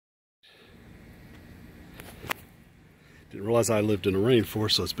Didn't realize I lived in a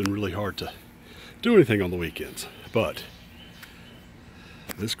rainforest, so it's been really hard to do anything on the weekends. But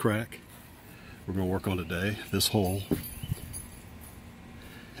this crack we're going to work on today, this hole,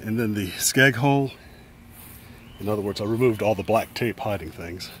 and then the skeg hole. In other words, I removed all the black tape hiding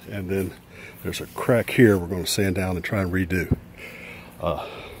things, and then there's a crack here we're going to sand down and try and redo.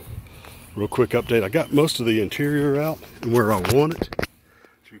 Real quick update, I got most of the interior out and where I want it.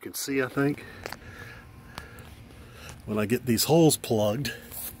 As you can see, I think, when I get these holes plugged,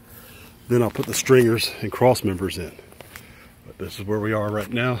 then I'll put the stringers and cross members in. But this is where we are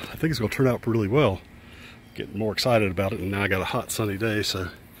right now. I think it's going to turn out really well. Getting more excited about it, and now I got a hot sunny day, so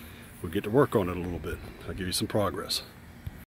we'll get to work on it a little bit. I'll give you some progress.